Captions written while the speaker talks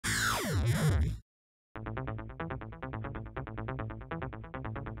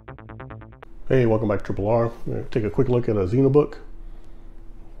Hey, welcome back to Triple R. We're going to take a quick look at a Xena book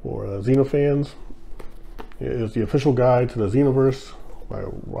for Xena fans. It is the official guide to the Xenaverse by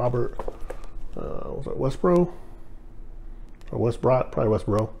Robert Weisbrot? Or Weisbrot, probably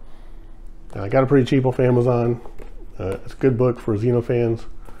Weisbrot. I got it pretty cheap off Amazon. It's a good book for Xena fans.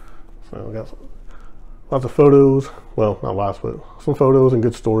 So we got lots of photos. Well, not lots, but some photos and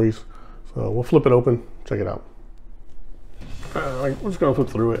good stories. So we'll flip it open, check it out. We're just going to flip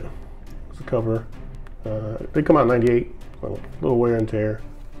through it. The cover. They come out in '98, so a little wear and tear.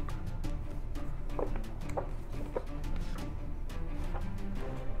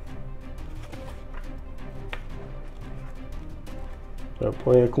 So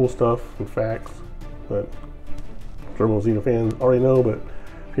plenty of cool stuff and facts that most Xena fans already know, but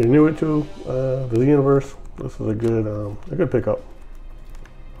if you're new to the Xenaverse, this is a good pickup.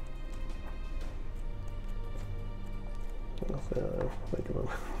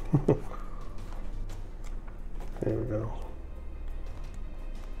 There we go.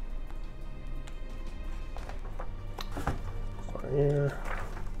 Start here.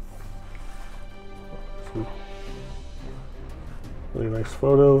 Some really nice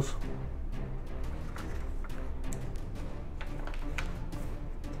photos.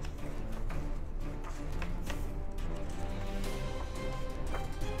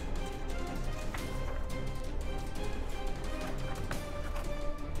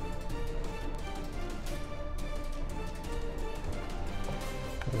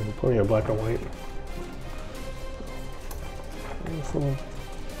 And plenty of black and white. And some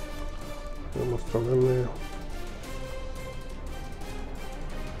almost thrown in there.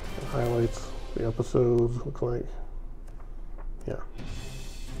 The highlights, the episodes, looks like. Yeah.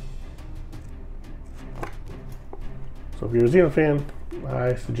 So if you're a Xena fan,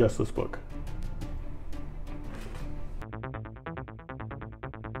 I suggest this book.